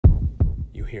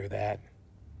hear that?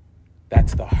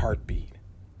 That's the heartbeat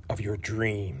of your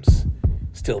dreams,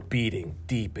 still beating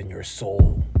deep in your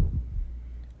soul,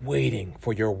 waiting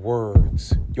for your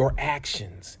words, your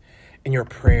actions, and your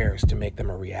prayers to make them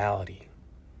a reality.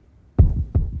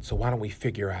 So why don't we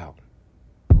figure out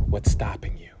what's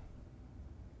stopping you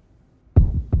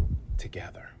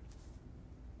together?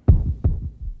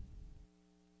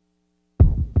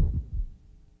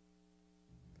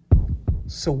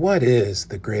 So what is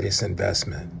the greatest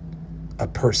investment a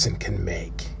person can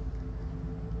make?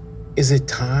 Is it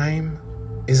time?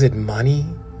 Is it money?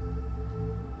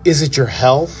 Is it your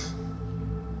health?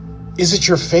 Is it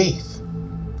your faith?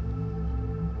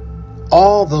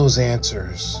 All those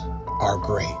answers are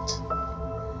great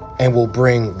and will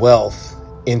bring wealth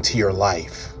into your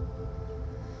life.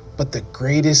 But the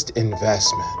greatest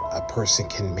investment a person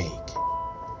can make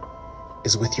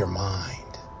is with your mind.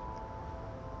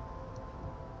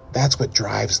 That's what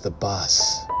drives the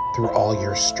bus through all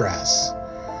your stress,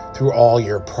 through all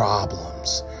your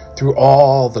problems, through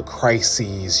all the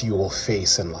crises you will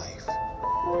face in life.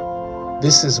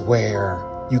 This is where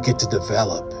you get to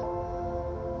develop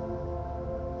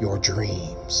your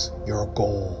dreams, your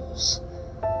goals,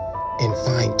 and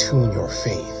fine-tune your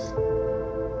faith.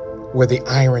 Where the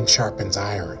iron sharpens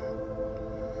iron,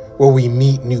 where we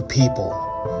meet new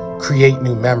people, create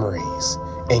new memories,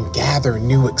 and gather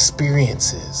new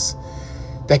experiences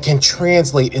that can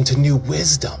translate into new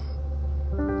wisdom.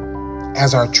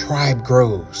 As our tribe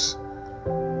grows,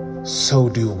 so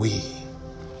do we.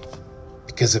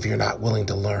 Because if you're not willing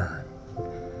to learn,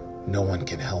 no one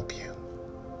can help you.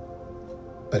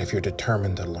 But if you're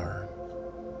determined to learn,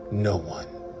 no one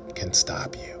can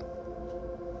stop you.